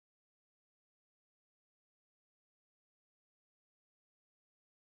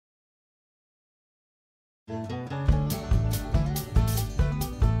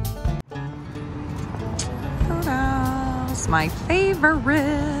Roadhouse, my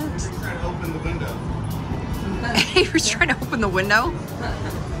favorite. He's trying to open the window. He was trying to open the window?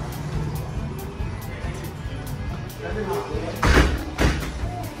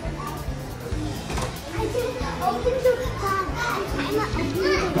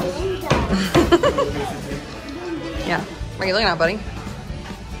 Yeah. What are you looking at, buddy?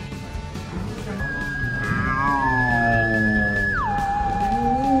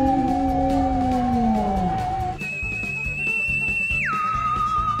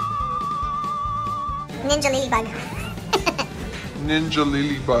 Ninja ladybug. Ninja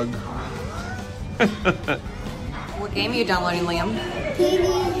ladybug. What game are you downloading, Liam?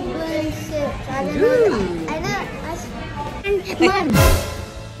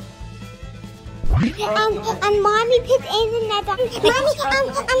 And mommy picked another.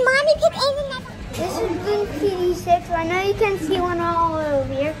 Mommy picked another. This is Blue PD6. I know you can see one all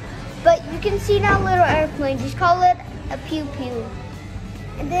over here, but you can see that little airplane. Just call it a pew pew.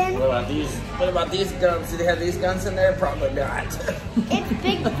 And then What about these guns? Do they have these guns in there? Probably not. it's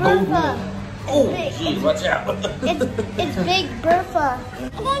Big Bertha. Oh, jeez, watch out. It's Big Bertha.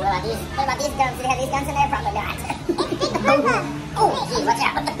 And then what about these guns? Do they have these guns in there? Probably not. It's Big Bertha. Oh, jeez, watch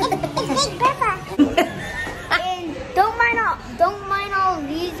out. It's Big Bertha. And don't mind all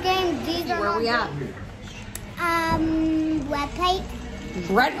these games. These are Where are we at? Webplate.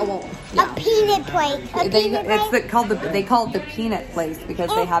 Bread. Oh, yeah. A peanut plate. They call it the peanut place because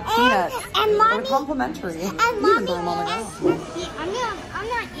they have peanuts. And mommy. They're complimentary. And You mommy. can burn them on the ground. I'm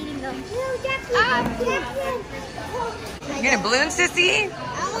not eating them. No, Jackie. You get a balloon, sissy? I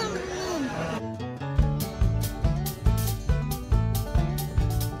want a balloon.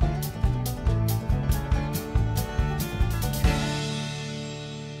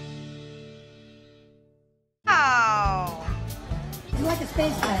 Wow. You like a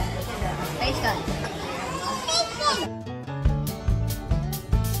space gun? Space gun.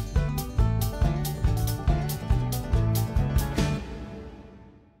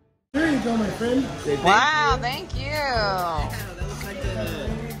 Here you go, my friend. Wow, thank you. That looks like the.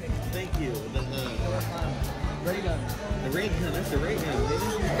 Thank you. The ray gun. The ray gun. That's the ray gun,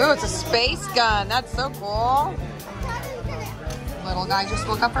 baby. Ooh, it's a space gun. That's so cool. Little guy just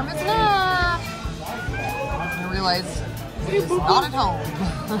woke up from his nap. I realized he's not at home.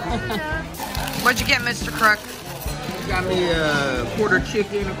 What'd you get, Mr. Crook? Got me a quarter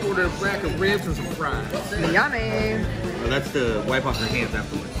chicken, a quarter rack of ribs, and some fries. Yummy. Well, that's to wipe off your hands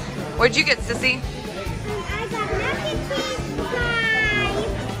afterwards. What'd you get, sissy? I got mac and cheese fries.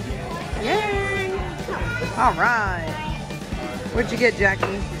 All right. What'd you get,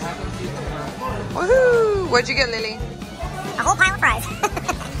 Jackie? Woohoo! What'd you get, Lily? A whole pile of fries.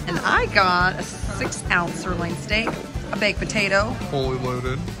 And I got a 6-ounce sirloin steak, a baked potato, Fully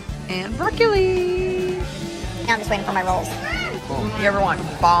loaded. and broccoli. Now I'm just waiting for my rolls. You ever want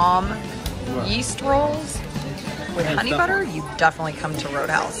bomb yeast rolls with honey butter? You definitely come to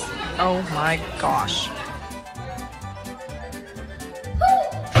Roadhouse. Oh my gosh.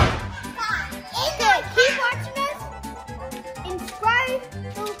 Keep watching us. And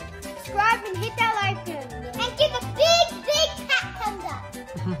subscribe and hit that like button. And give a big, big cat thumbs up.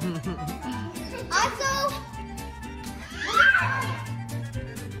 Also,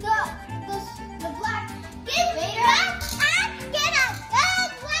 the black get a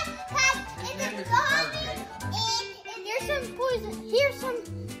good one because it's a zombie and there's some poison. Here's some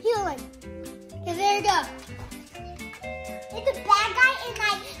healing. Okay, there you go. It's a bad guy in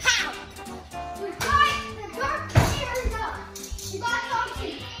my house. The dark area. You got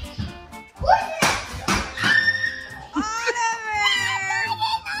something. Who's that?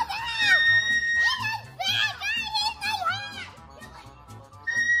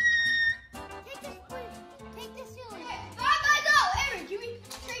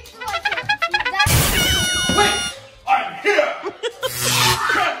 I'm here!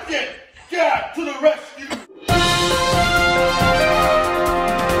 Captain! Dad to the rescue!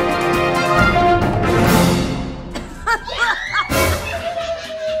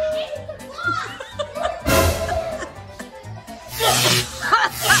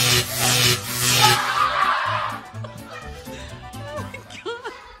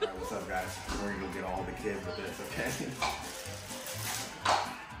 Alright, what's up, guys? We're gonna go get all the kids with this, okay?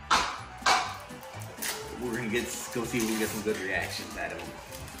 We're gonna go see if we can get some good reactions out of them.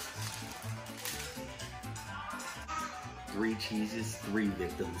 3 cheeses, 3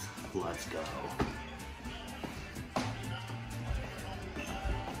 victims. Let's go.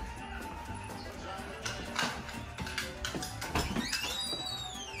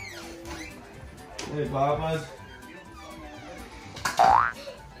 Hey, Papa's.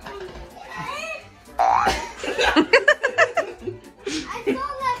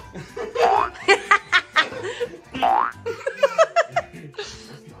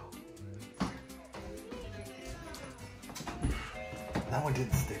 That one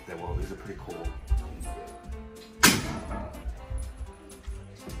didn't stick that well. These are pretty cool.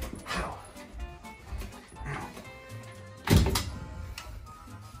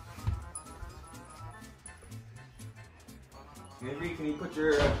 Avery, can you put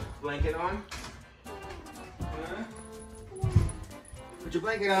your blanket on? Huh? Put your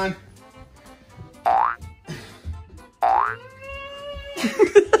blanket on.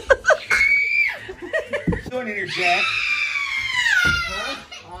 What's going in here, Jack?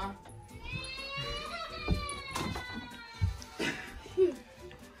 Huh?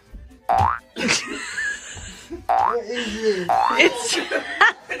 What is this? It's.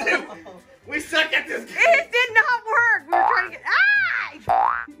 We suck at this game. It did not work. We were trying to get. Ah!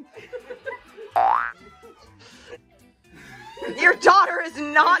 Your daughter is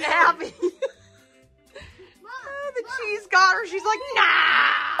not happy. Oh, the cheese got her. She's like,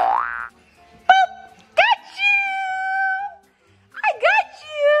 nah. Got you. I got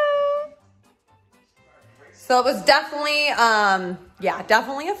you. So it was definitely, yeah,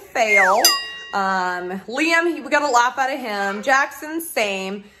 definitely a fail. Liam, we got a laugh out of him. Jackson,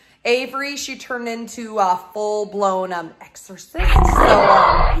 same. Avery, she turned into a full-blown exorcist. So,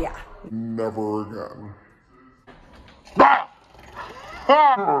 yeah. Never again.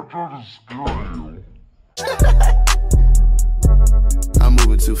 I'm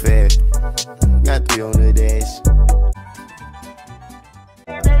moving too fast. Got 3 on the dash.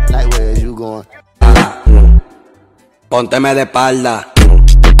 Like, where's you going? Pónteme de espalda.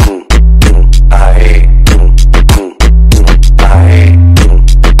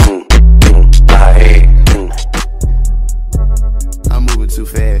 I'm moving too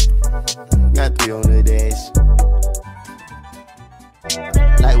fast. Got 3 on the dash.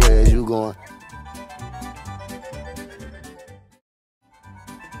 Like, where's you going?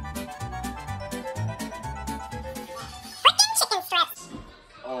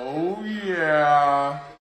 Oh yeah.